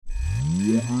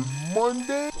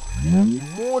Monday.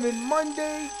 Morning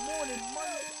Monday.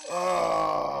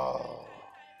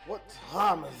 What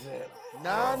time is it?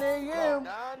 9 a.m.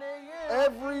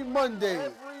 Every Monday.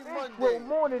 Intro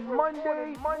Morning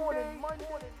Monday.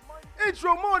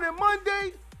 Intro Morning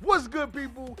Monday. What's good,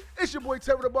 people? It's your boy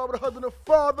Terry the Barber, the husband and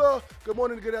father. Good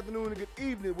morning, good afternoon, and good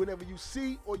evening whenever you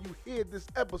see or you hear this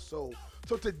episode.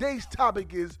 So today's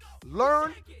topic is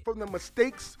learn from the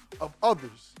mistakes of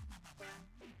others.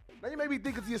 Now you may be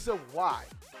thinking to yourself, why?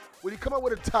 When you come up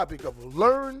with a topic of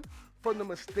learn from the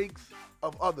mistakes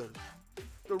of others.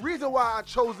 The reason why I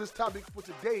chose this topic for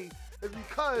today is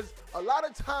because a lot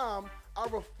of time I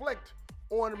reflect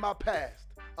on my past.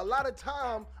 A lot of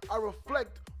time I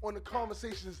reflect on the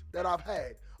conversations that I've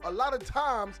had. A lot of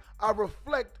times I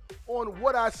reflect on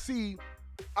what I see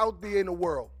out there in the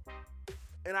world.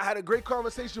 And I had a great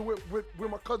conversation with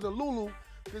my cousin Lulu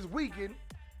this weekend,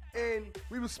 and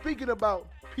we were speaking about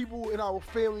people in our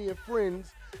family and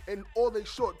friends and all their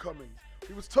shortcomings.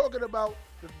 We was talking about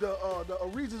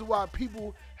the reasons why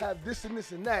people have this and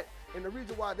this and that, and the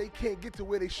reason why they can't get to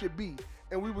where they should be.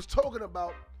 And we was talking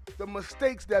about the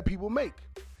mistakes that people make.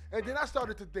 And then I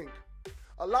started to think,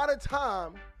 a lot of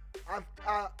time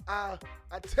I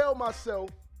tell myself,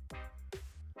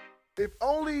 if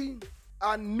only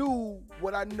I knew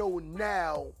what I know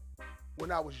now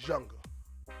when I was younger.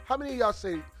 How many of y'all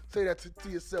say that to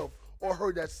yourself or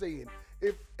heard that saying?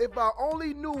 If I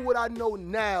only knew what I know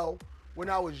now when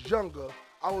I was younger,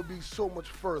 I would be so much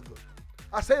further.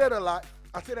 I say that a lot.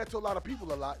 I say that to a lot of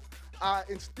people a lot. I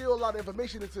instill a lot of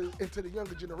information into the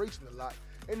younger generation a lot.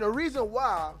 And the reason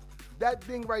why that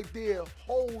thing right there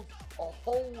holds a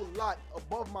whole lot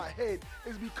above my head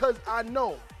is because I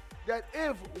know that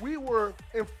if we were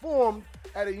informed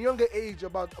at a younger age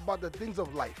about the things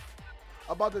of life,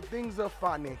 about the things of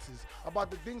finances,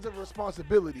 about the things of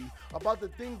responsibility, about the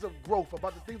things of growth,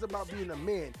 about the things about being a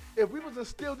man, if we was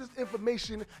instilled this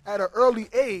information at an early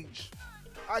age,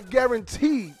 I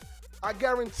guarantee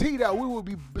that we would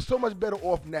be so much better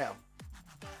off now.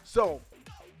 So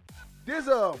there's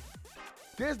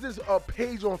this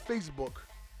page on Facebook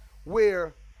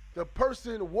where the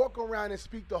person walk around and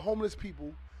speak to homeless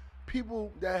people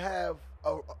that have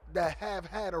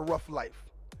had a rough life.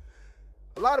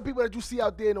 A lot of people that you see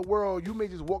out there in the world, you may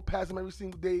just walk past them every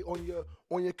single day on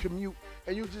your commute,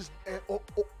 and you just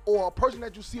or a person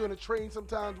that you see on the train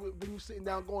sometimes when you're sitting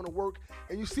down going to work,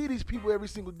 and you see these people every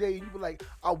single day, and you be like,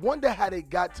 I wonder how they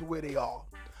got to where they are.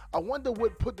 I wonder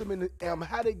what put them in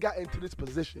how they got into this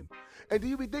position. And then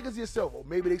you be thinking to yourself, oh,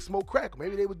 maybe they smoked crack,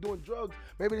 maybe they were doing drugs,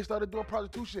 maybe they started doing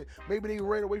prostitution, maybe they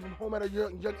ran away from home at a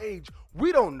young age.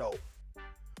 We don't know.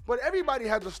 But everybody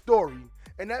has a story.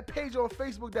 And that page on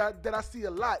Facebook that I see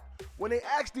a lot, when they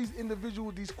ask these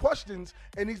individuals these questions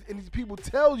and these people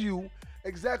tell you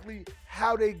exactly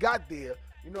how they got there.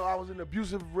 You know, I was in an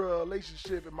abusive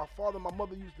relationship, and my father and my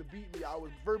mother used to beat me. I was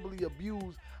verbally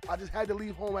abused. I just had to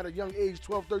leave home at a young age,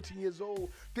 12, 13 years old.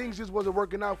 Things just wasn't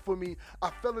working out for me.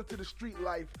 I fell into the street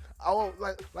life. I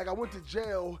went to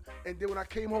jail, and then when I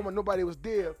came home and nobody was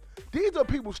there. These are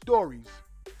people's stories.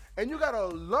 And you gotta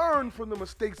learn from the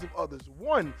mistakes of others.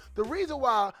 One, the reason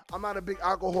why I'm not a big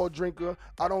alcohol drinker,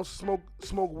 I don't smoke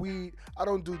weed, I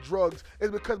don't do drugs,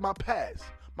 is because my past.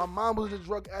 My mom was a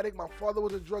drug addict. My father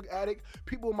was a drug addict.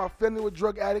 People in my family were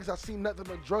drug addicts. I seen nothing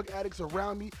but drug addicts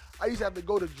around me. I used to have to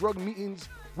go to drug meetings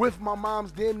with my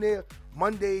mom's damn near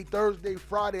Monday, Thursday,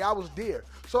 Friday. I was there.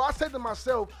 So I said to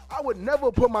myself, I would never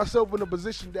put myself in a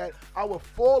position that I would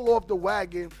fall off the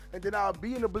wagon and then I'll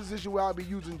be in a position where I'll be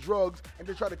using drugs and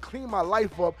then try to clean my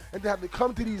life up and then have to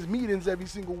come to these meetings every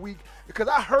single week, because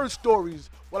I heard stories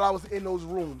while I was in those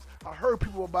rooms. I heard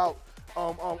people about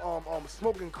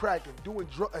smoking crack and doing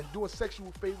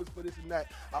sexual favors for this and that.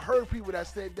 I heard people that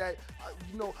said that,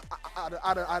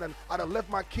 I'd have left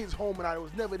my kids home and I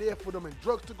was never there for them and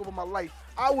drugs took over my life.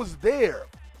 I was there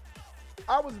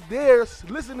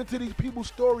listening to these people's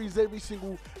stories every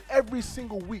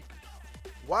single week.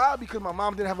 Why? Because my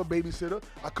mom didn't have a babysitter.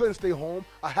 I couldn't stay home.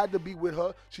 I had to be with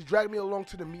her. She dragged me along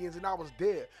to the meetings and I was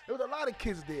there. There was a lot of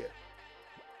kids there.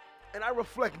 And I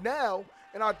reflect now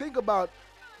and I think about,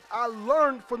 I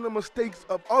learned from the mistakes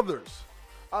of others.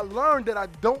 I learned that I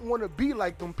don't want to be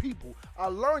like them people. I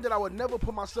learned that I would never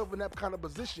put myself in that kind of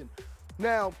position.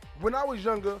 Now, when I was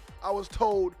younger, I was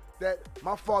told that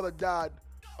my father died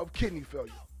of kidney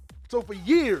failure. So for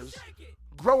years,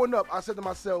 growing up, I said to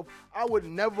myself, I would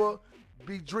never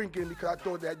be drinking because I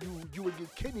thought that you would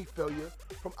get kidney failure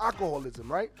from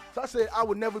alcoholism, right? So I said I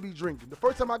would never be drinking. The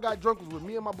first time I got drunk was with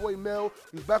me and my boy Mel.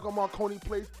 We was back on Marconi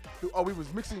Place. We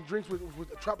was mixing drinks with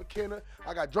a Tropicana.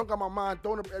 I got drunk on my mind,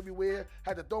 throwing up everywhere.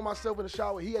 Had to throw myself in the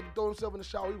shower. He had to throw himself in the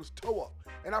shower. He was toe up.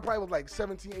 And I probably was like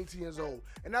 17, 18 years old.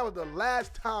 And that was the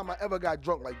last time I ever got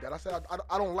drunk like that. I said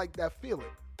I don't like that feeling.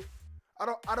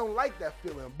 I don't like that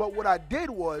feeling. But what I did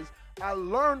was I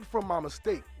learned from my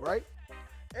mistake, right?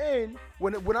 And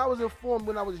when I was informed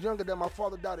when I was younger that my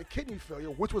father died of kidney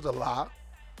failure, which was a lie,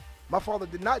 my father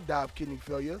did not die of kidney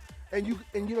failure. And you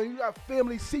got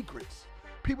family secrets.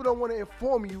 People don't want to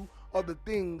inform you of the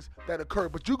things that occur,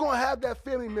 but you're gonna have that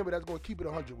family member that's gonna keep it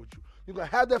 100 with you. You're gonna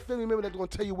have that family member that's gonna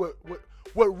tell you what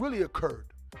really occurred.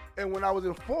 And when I was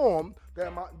informed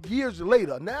that years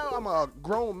later, now I'm a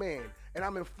grown man, and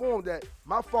I'm informed that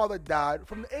my father died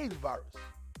from the AIDS virus.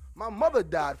 My mother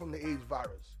died from the AIDS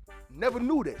virus. Never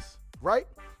knew this, right?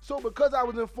 So because I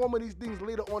was informed of these things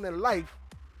later on in life,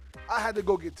 I had to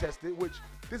go get tested, which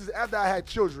this is after I had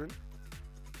children.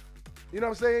 You know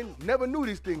what I'm saying? Never knew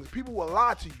these things. People will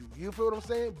lie to you. You feel what I'm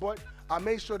saying? But I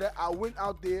made sure that I went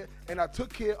out there and I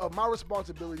took care of my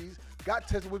responsibilities, got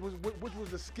tested, which was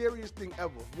the scariest thing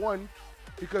ever. One,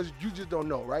 because you just don't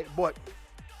know, right? But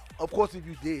of course, if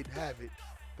you did have it,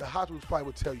 the hospitals probably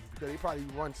would tell you because they probably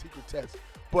run secret tests.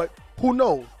 But who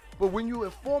knows? But when you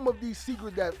inform of these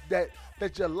secrets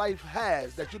that your life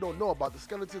has, that you don't know about, the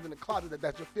skeletons in the closet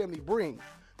that your family brings,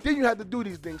 then you have to do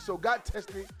these things. So got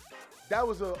tested. That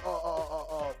was a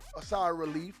sigh of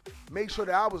relief. Make sure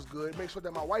that I was good. Make sure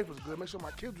that my wife was good. Make sure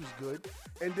my kids was good.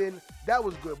 And then that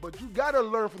was good. But you got to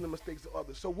learn from the mistakes of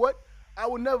others. So what? I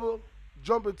would never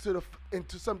jump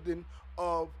into something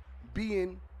of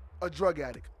being a drug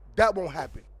addict. That won't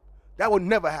happen. That will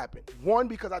never happen. One,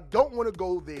 because I don't want to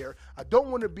go there. I don't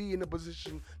want to be in the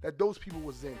position that those people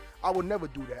was in. I would never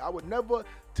do that. I would never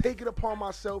take it upon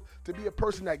myself to be a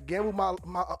person that gambled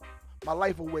my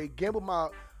life away, gambled my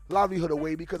livelihood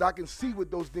away, because I can see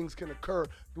what those things can occur,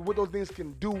 what those things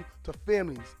can do to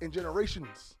families and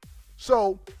generations.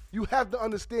 So you have to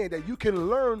understand that you can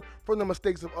learn from the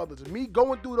mistakes of others. Me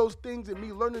going through those things and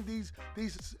me learning these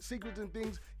secrets and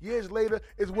things years later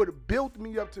is what built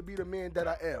me up to be the man that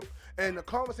I am. And the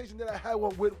conversation that I had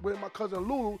with my cousin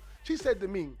Lulu, she said to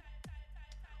me,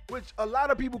 which a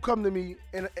lot of people come to me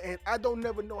and I don't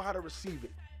never know how to receive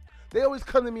it. They always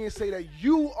come to me and say that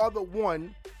you are the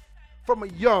one from a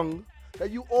young,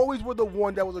 that you always were the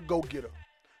one that was a go-getter.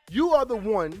 You are the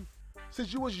one,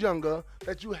 since you was younger,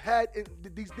 that you had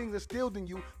these things instilled in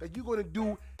you, that you're going to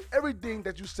do everything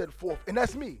that you set forth. And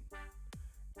that's me.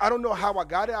 I don't know how I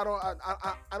got it. I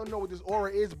don't know what this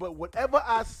aura is, but whatever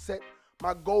I set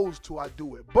my goals to, I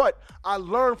do it. But I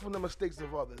learn from the mistakes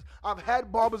of others. I've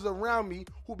had barbers around me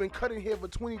who've been cutting hair for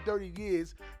 20, 30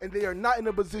 years, and they are not in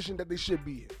a position that they should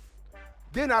be in.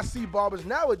 Then I see barbers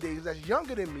nowadays that's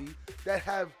younger than me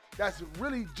that's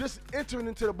really just entering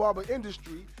into the barber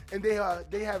industry, and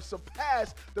they have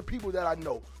surpassed the people that I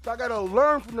know. So I gotta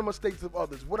learn from the mistakes of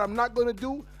others. What I'm not gonna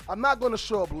do, I'm not gonna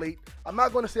show up late. I'm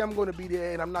not gonna say I'm gonna be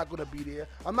there and I'm not gonna be there.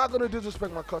 I'm not gonna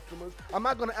disrespect my customers. I'm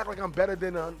not gonna act like I'm better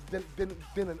than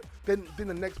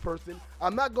the next person.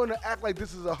 I'm not gonna act like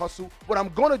this is a hustle. What I'm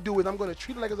gonna do is I'm gonna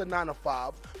treat it like it's a 9 to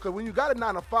 5. Because when you got a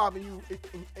 9 to 5 and you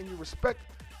respect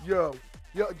your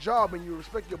job and you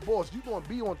respect your boss, you're going to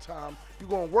be on time, you're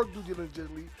going to work due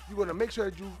diligently, you're going to make sure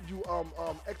that you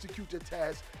execute your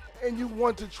tasks, and you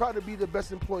want to try to be the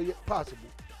best employee possible.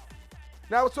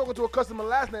 Now, I was talking to a customer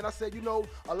last night. I said,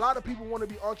 a lot of people want to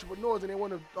be entrepreneurs and they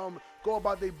want to go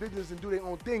about their business and do their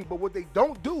own thing, but what they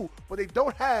don't do, what they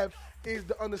don't have is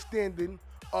the understanding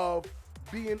of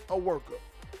being a worker.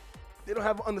 They don't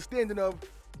have an understanding of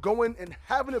going and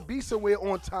having to be somewhere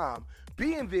on time,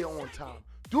 being there on time,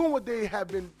 doing what they have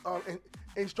been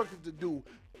instructed to do,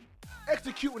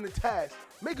 executing the task,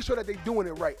 making sure that they're doing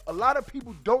it right. A lot of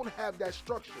people don't have that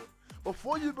structure.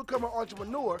 Before you become an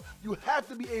entrepreneur, you have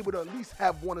to be able to at least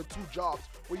have 1 or 2 jobs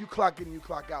where you clock in and you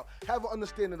clock out. Have an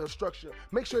understanding of structure.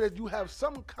 Make sure that you have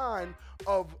some kind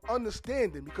of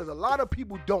understanding, because a lot of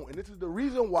people don't. And this is the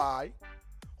reason why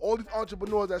all these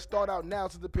entrepreneurs that start out now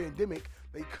since the pandemic,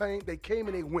 they came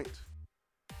and they went,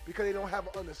 because they don't have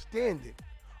an understanding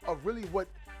of really what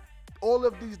all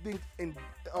of these things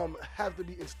have to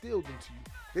be instilled into you.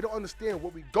 They don't understand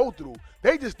what we go through.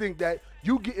 They just think that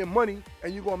you getting money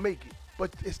and you're going to make it.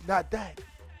 But it's not that.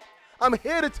 I'm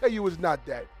here to tell you it's not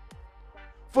that.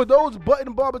 For those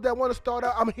button barbers that want to start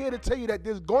out, I'm here to tell you that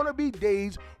there's going to be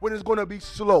days when it's going to be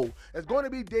slow. There's going to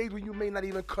be days when you may not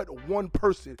even cut one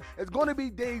person. There's going to be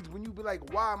days when you be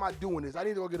like, why am I doing this? I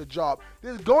need to go get a job.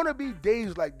 There's going to be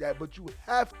days like that, but you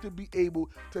have to be able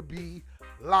to be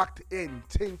locked in,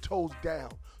 10 toes down.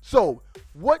 So,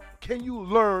 what can you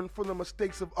learn from the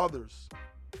mistakes of others?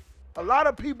 A lot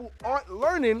of people aren't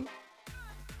learning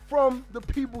from the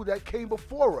people that came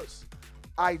before us.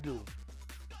 I do.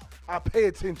 I pay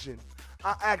attention.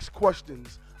 I ask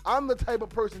questions. I'm the type of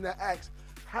person that asks,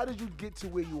 how did you get to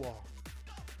where you are?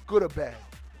 Good or bad?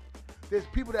 There's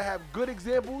people that have good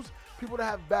examples, people that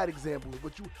have bad examples,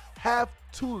 but you have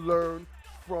to learn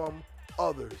from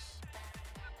others.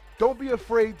 Don't be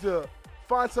afraid to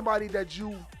find somebody that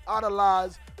you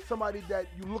idolize, somebody that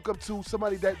you look up to,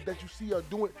 somebody that you see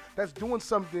that's doing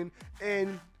something,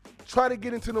 and try to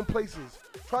get into them places.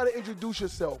 Try to introduce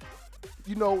yourself.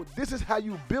 You know, this is how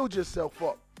you build yourself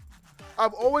up.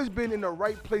 I've always been in the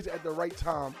right place at the right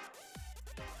time.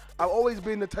 I've always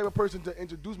been the type of person to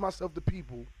introduce myself to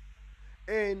people.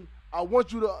 And I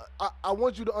want you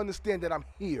to understand that I'm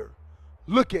here.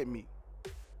 Look at me.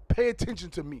 Pay attention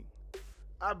to me.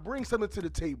 I bring something to the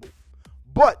table.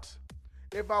 But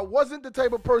if I wasn't the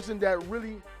type of person that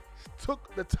really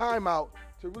took the time out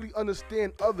to really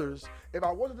understand others, if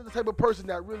I wasn't the type of person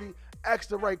that really asked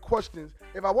the right questions,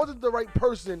 if I wasn't the right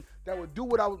person that would do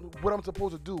what I'm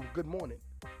supposed to do, good morning,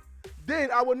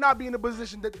 then I would not be in the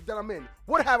position that I'm in.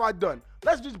 What have I done?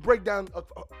 Let's just break down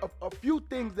a few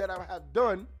things that I have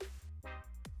done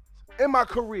in my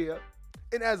career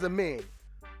and as a man.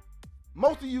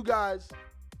 Most of you guys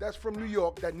that's from New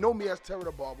York that know me as Terror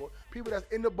the Barber, people that's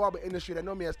in the barber industry that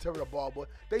know me as Terror the Barber,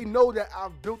 they know that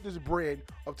I've built this brand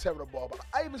of Terror the Barber.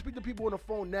 I even speak to people on the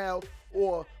phone now,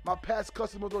 or my past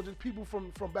customers, or just people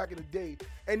from back in the day,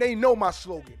 and they know my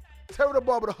slogan, Terror the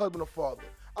Barber, the husband, the father.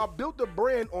 I built the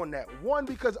brand on that. One,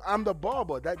 because I'm the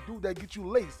barber, that dude that gets you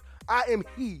laced. I am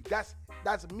he. That's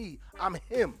me. I'm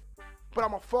him. But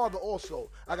I'm a father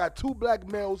also. I got 2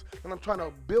 black males, and I'm trying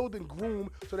to build and groom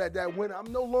so that when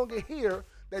I'm no longer here,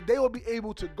 that they will be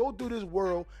able to go through this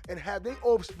world and have their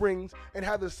offsprings and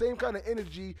have the same kind of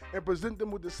energy and present them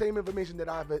with the same information that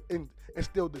I've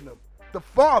instilled in them. The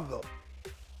father.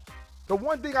 The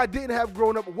one thing I didn't have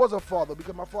growing up was a father,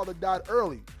 because my father died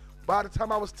early. By the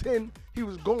time I was 10, he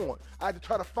was gone. I had to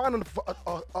try to find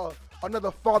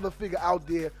another father figure out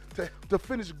there to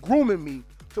finish grooming me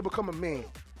to become a man.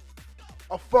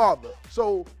 A father.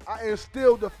 So I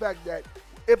instilled the fact that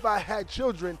if I had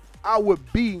children, I would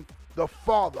be the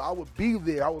father. I would be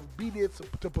there. I would be there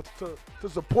to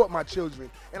support my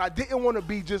children. And I didn't want to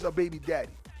be just a baby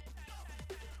daddy.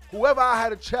 Whoever I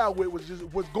had a child with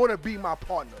was going to be my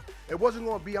partner. It wasn't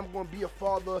going to be, I'm going to be a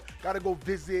father, got to go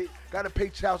visit, got to pay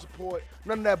child support,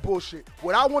 none of that bullshit.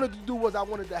 What I wanted to do was I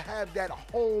wanted to have that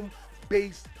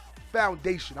home-based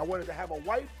foundation. I wanted to have a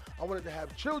wife. I wanted to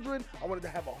have children. I wanted to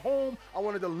have a home. I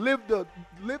wanted to live the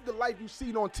life you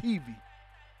seen on TV.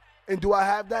 And do I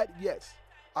have that? Yes.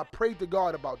 I prayed to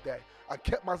God about that. I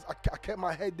kept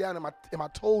my head down and my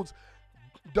toes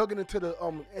dug into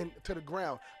the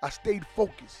ground. I stayed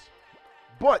focused.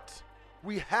 But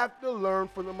we have to learn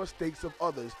from the mistakes of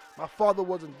others. My father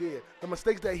wasn't there. The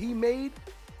mistakes that he made,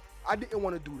 I didn't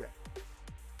want to do that.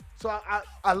 So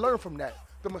I learned from that.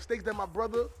 The mistakes that my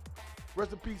brother,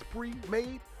 rest in peace, Pre,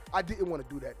 made, I didn't want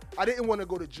to do that. I didn't want to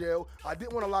go to jail. I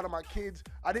didn't want a lot of my kids.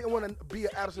 I didn't want to be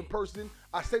an Addison person.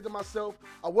 I said to myself,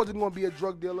 I wasn't going to be a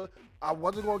drug dealer. I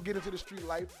wasn't going to get into the street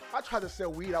life. I tried to sell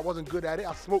weed. I wasn't good at it.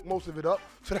 I smoked most of it up,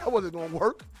 so that wasn't going to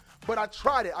work. But I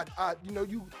tried it.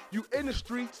 You in the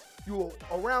streets, you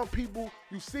around people,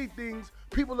 you see things.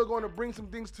 People are going to bring some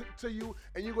things to you,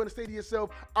 and you're going to say to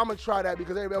yourself, I'm going to try that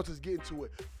because everybody else is getting to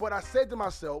it. But I said to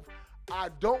myself, I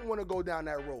don't want to go down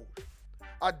that road.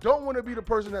 I don't want to be the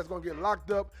person that's going to get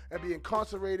locked up and be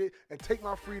incarcerated and take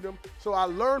my freedom. So I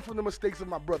learned from the mistakes of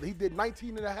my brother. He did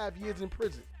 19 and a half years in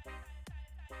prison.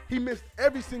 He missed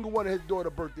every single one of his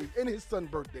daughter's birthdays and his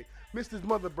son's birthday. Missed his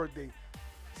mother's birthday,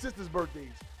 sister's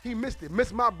birthdays. He missed it,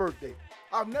 missed my birthday.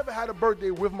 I've never had a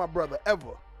birthday with my brother,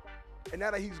 ever. And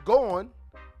now that he's gone,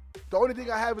 the only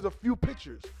thing I have is a few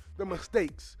pictures. The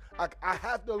mistakes. I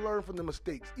have to learn from the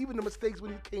mistakes. Even the mistakes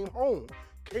when he came home,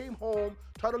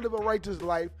 tried to live a righteous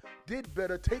life, did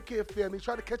better, take care of family,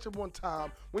 try to catch up on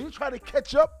time. When you try to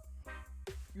catch up,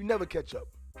 you never catch up.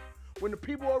 When the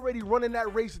people are already running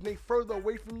that race and they further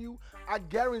away from you, I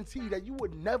guarantee that you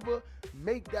would never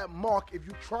make that mark if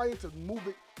you're trying to move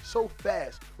it so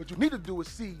fast. What you need to do is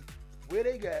see where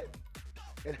they got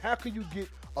and how can you get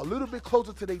a little bit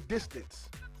closer to their distance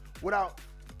without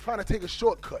trying to take a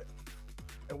shortcut.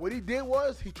 And what he did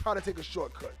was he tried to take a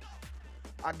shortcut.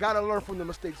 I got to learn from the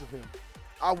mistakes of him.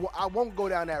 I won't go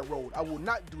down that road. I will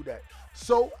not do that.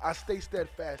 So I stay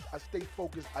steadfast. I stay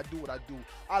focused. I do what I do.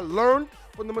 I learn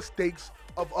from the mistakes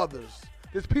of others.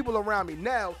 There's people around me.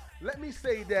 Now, let me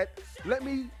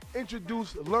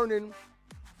introduce learning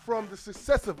from the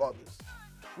success of others.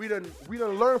 We done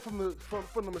learn from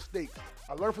the mistakes.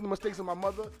 I learned from the mistakes of my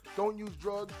mother. Don't use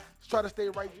drugs. Try to stay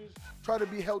righteous. Try to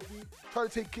be healthy. Try to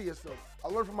take care of yourself. I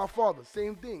learned from my father.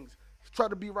 Same things. Try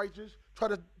to be righteous. Try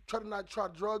to not try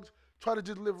drugs. Try to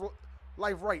just live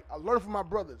life right. I learned from my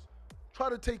brothers. Try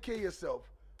to take care of yourself.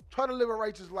 Try to live a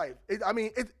righteous life.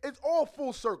 It's all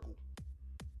full circle.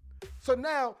 So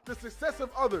now, the success of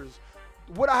others.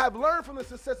 What I have learned from the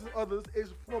success of others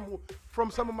is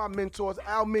from some of my mentors,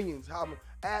 Al Minions,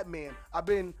 Adman. I've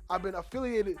been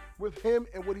affiliated with him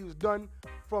and what he's done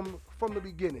from the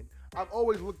beginning. I've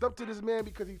always looked up to this man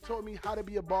because he taught me how to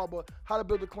be a barber, how to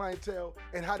build a clientele,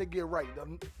 and how to get right.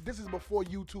 This is before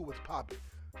YouTube was popping.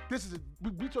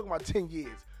 We talking about 10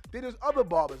 years. Then there's other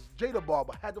barbers. Jada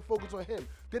Barber, had to focus on him.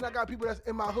 Then I got people that's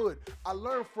in my hood. I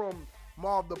learned from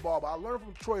Marv the Barber. I learned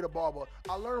from Troy the Barber.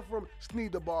 I learned from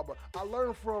Sneed the Barber. I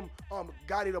learned from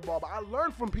Gotti the Barber. I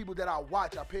learned from people that I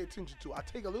watch, I pay attention to. I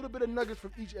take a little bit of nuggets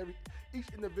from each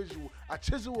individual. I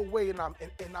chisel away and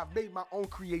I've made my own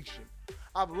creation.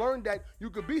 I've learned that you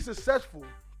could be successful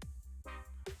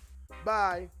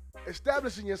by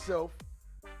establishing yourself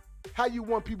how you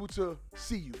want people to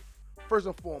see you, first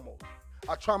and foremost.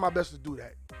 I try my best to do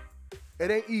that.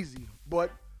 It ain't easy,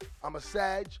 but I'm a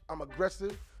Sag, I'm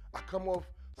aggressive, I come off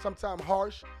sometimes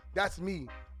harsh. That's me.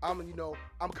 I'm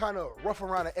kind of rough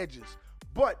around the edges.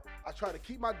 But I try to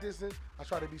keep my distance, I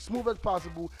try to be smooth as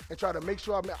possible, and try to make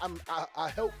sure I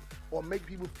help or make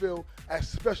people feel as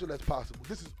special as possible.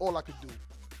 This is all I could do,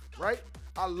 right?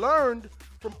 I learned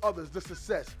from others the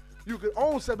success. You can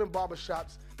own 7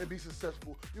 barbershops and be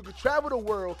successful. You can travel the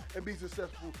world and be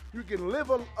successful. You can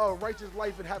live a righteous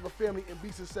life and have a family and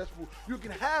be successful. You can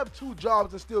have 2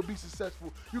 jobs and still be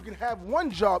successful. You can have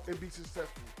 1 job and be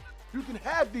successful. You can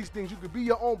have these things. You can be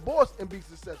your own boss and be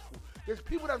successful. There's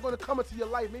people that's going to come into your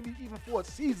life, maybe even for a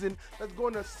season, that's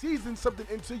going to season something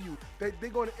into you. They're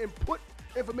going to input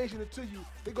information into you.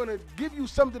 They're going to give you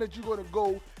something that you're going to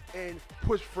go and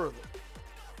push further.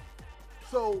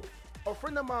 So a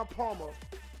friend of mine, Palmer,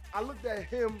 I looked at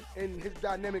him and his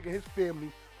dynamic and his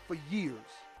family for years.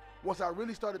 Once I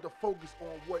really started to focus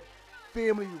on what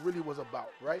family really was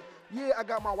about, right? Yeah, I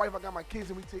got my wife, I got my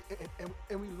kids,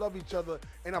 and we love each other,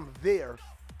 and I'm there.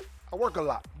 I work a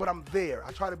lot, but I'm there.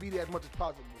 I try to be there as much as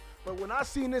possible. But when I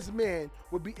seen this man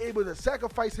would be able to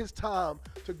sacrifice his time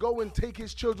to go and take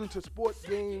his children to sports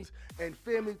games and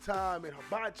family time and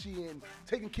hibachi and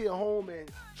taking care of home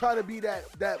and try to be that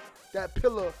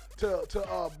pillar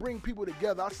to bring people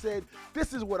together, I said,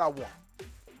 this is what I want.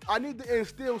 I need to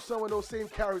instill some of those same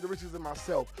characteristics in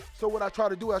myself. So what I try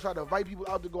to do, I try to invite people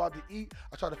out to go out to eat.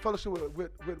 I try to fellowship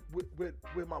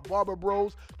with my barber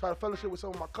bros. Try to fellowship with some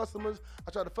of my customers.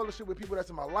 I try to fellowship with people that's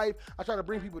in my life. I try to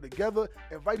bring people together,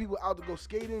 invite people out to go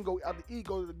skating, go out to eat,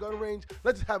 go to the gun range.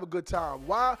 Let's just have a good time.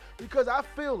 Why? Because I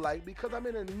feel like, because I'm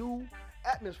in a new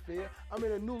atmosphere, I'm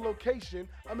in a new location,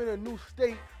 I'm in a new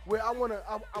state where I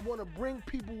wanna bring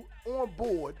people on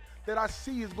board that I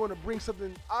see is gonna bring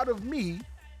something out of me.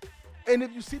 And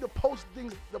if you see the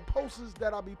posters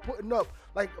that I'll be putting up,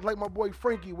 like my boy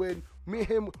Frankie, when me and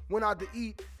him went out to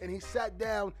eat and he sat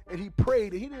down and he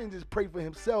prayed, and he didn't just pray for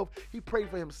himself, he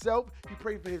prayed for himself, he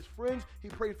prayed for his friends, he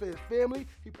prayed for his family,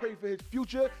 he prayed for his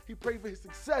future, he prayed for his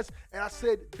success. And I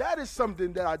said, that is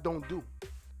something that I don't do.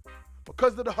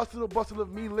 Because of the hustle and bustle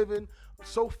of me living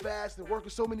so fast and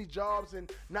working so many jobs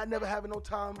and not never having no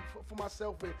time for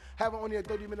myself and having only a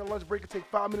 30-minute lunch break, and take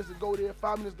 5 minutes to go there,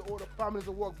 5 minutes to order, 5 minutes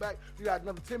to walk back. You got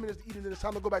another 10 minutes to eat and then it's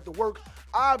time to go back to work.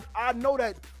 I know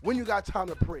that when you got time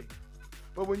to pray.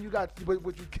 But what you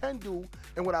can do,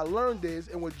 and what I learned is,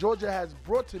 and what Georgia has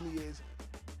brought to me is,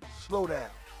 slow down.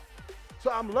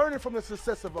 So I'm learning from the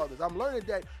success of others. I'm learning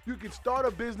that you can start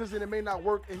a business and it may not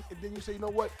work, and then you say, you know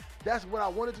what, that's what I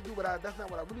wanted to do, but that's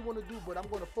not what I really want to do, but I'm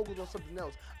going to focus on something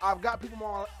else. I've got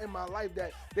people in my life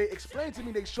that they explain to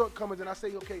me their shortcomings, and I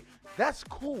say, okay, that's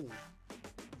cool.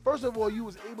 First of all, you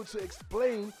was able to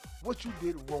explain what you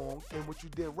did wrong and what you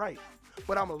did right.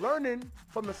 But I'm learning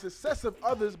from the success of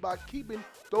others by keeping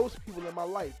those people in my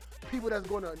life. People that's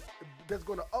gonna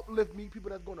uplift me,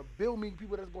 people that's gonna build me,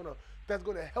 people that's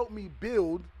gonna help me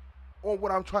build on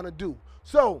what I'm trying to do.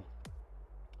 So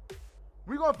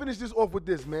we're gonna finish this off with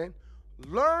this, man.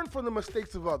 Learn from the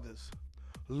mistakes of others.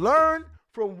 Learn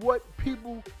from what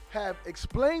people have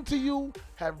explained to you,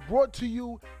 have brought to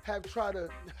you, have tried to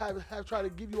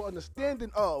give you an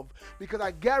understanding of. Because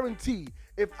I guarantee,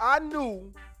 if I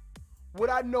knew what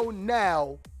I know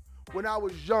now when I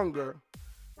was younger,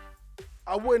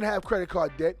 I wouldn't have credit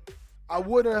card debt. I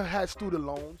wouldn't have had student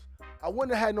loans. I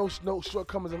wouldn't have had no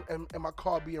shortcomings in my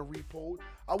car being repoed.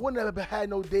 I wouldn't have had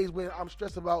no days when I'm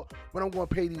stressed about when I'm going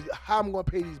to pay how I'm going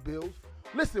to pay these bills.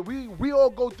 Listen, we all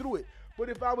go through it. But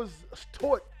if I was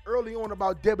taught early on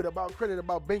about debit, about credit,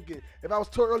 about banking, if I was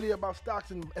taught earlier about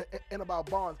stocks and about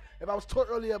bonds, if I was taught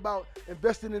earlier about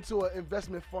investing into an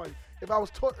investment fund, if I was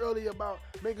taught earlier about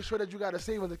making sure that you got a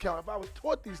savings account, if I was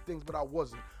taught these things, but I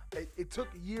wasn't. It took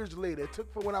years later. It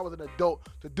took from when I was an adult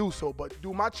to do so. But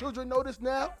do my children know this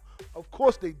now? Of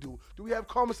course they do. Do we have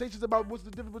conversations about what's the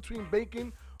difference between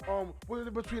banking, what's the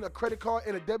difference between a credit card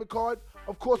and a debit card?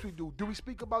 Of course we do. Do we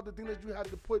speak about the thing that you have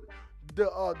to put the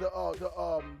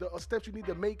steps you need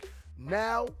to make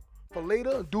now for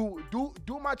later? Do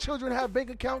my children have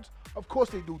bank accounts? Of course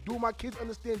they do. Do my kids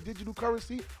understand digital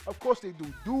currency? Of course they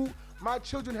do. Do my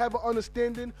children have an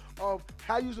understanding of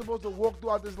how you're supposed to walk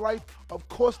throughout this life? Of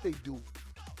course they do.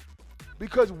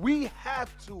 Because we have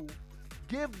to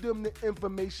give them the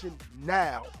information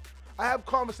now. I have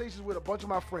conversations with a bunch of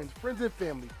my friends and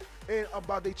family, and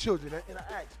about their children, and I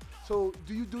ask, so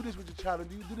do you do this with your child, and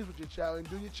do you do this with your child, and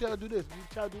do your child do this, do your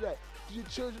child do that? Do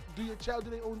your child do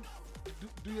their own,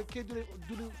 do your kid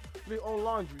do their own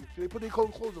laundry? Do they put their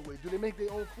clothes away? Do they make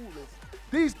their own food list?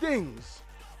 These things,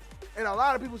 and a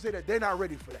lot of people say that they're not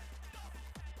ready for that.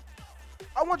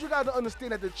 I want you guys to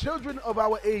understand that the children of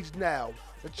our age now,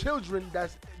 the children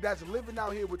that's living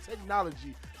out here with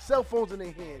technology, cell phones in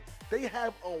their hand, they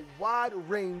have a wide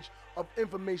range of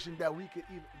information that we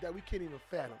can't even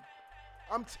fathom.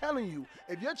 I'm telling you,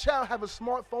 if your child have a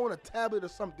smartphone, a tablet, or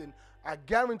something, I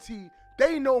guarantee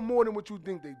they know more than what you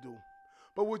think they do.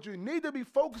 But what you need to be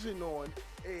focusing on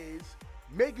is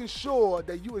making sure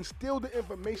that you instill the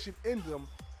information in them,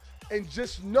 and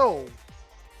just know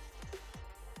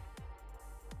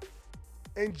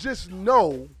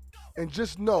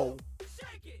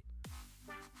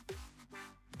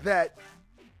that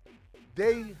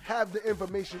they have the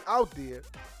information out there,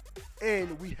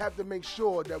 and we have to make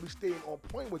sure that we stay on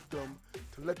point with them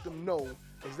to let them know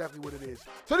exactly what it is.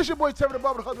 So this your boy Terry the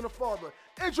Barber, the husband and father.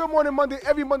 Intro Morning Monday,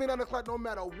 every Monday 9 o'clock, no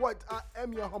matter what. I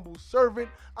am your humble servant.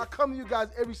 I come to you guys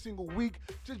every single week,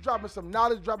 just dropping some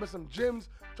knowledge, dropping some gems,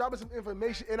 dropping some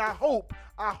information, and I hope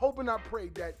and I pray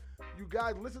that you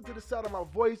guys listen to the sound of my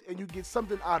voice and you get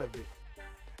something out of it.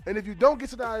 And if you don't get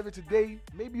something out of it today,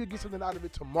 maybe you'll get something out of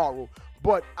it tomorrow.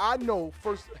 But I know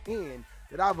firsthand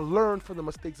that I've learned from the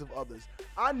mistakes of others.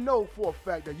 I know for a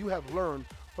fact that you have learned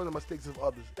from the mistakes of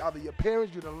others. Either your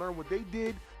parents, you done learn what they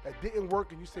did that didn't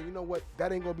work, and you say, you know what,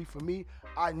 that ain't gonna be for me.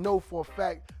 I know for a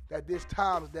fact that there's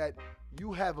times that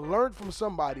you have learned from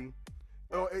somebody,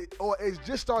 or it's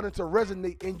just starting to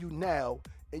resonate in you now,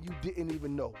 and you didn't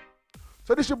even know.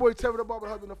 So this your boy Terry the Barber,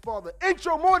 husband and father.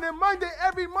 Intro Morning Monday,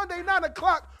 every Monday 9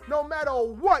 o'clock, no matter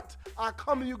what. I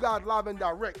come to you guys live and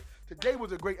direct. Today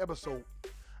was a great episode.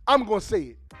 I'm gonna say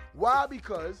it. Why?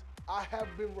 Because I have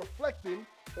been reflecting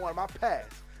on my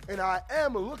past, and I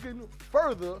am looking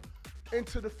further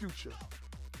into the future.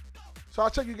 So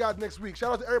I'll check you guys next week.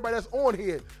 Shout out to everybody that's on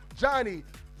here. Johnny,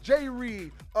 Jay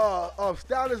Reed,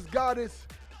 Stylist Goddess,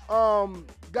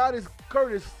 Goddess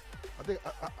Curtis.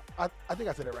 I think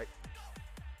I said it right.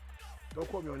 Don't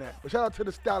quote me on that. But shout out to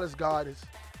the Stylist Goddess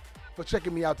for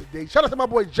checking me out today. Shout out to my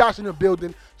boy Josh in the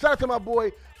building. Shout out to my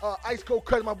boy Ice Cold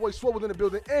Cut. My boy Swole was in the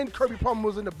building. And Kirby Palmer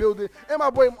was in the building. And my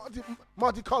boy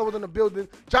Monty Carlo was in the building.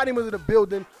 Johnny was in the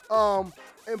building.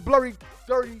 And Blurry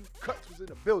 30 Cuts was in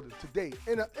the building today.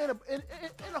 And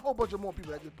a whole bunch of more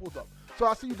people that just pulled up. So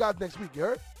I'll see you guys next week, you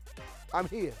heard? I'm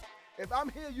here. If I'm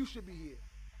here, you should be here.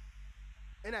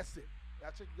 And that's it.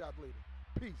 I'll check you guys later.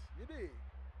 Peace. You dig?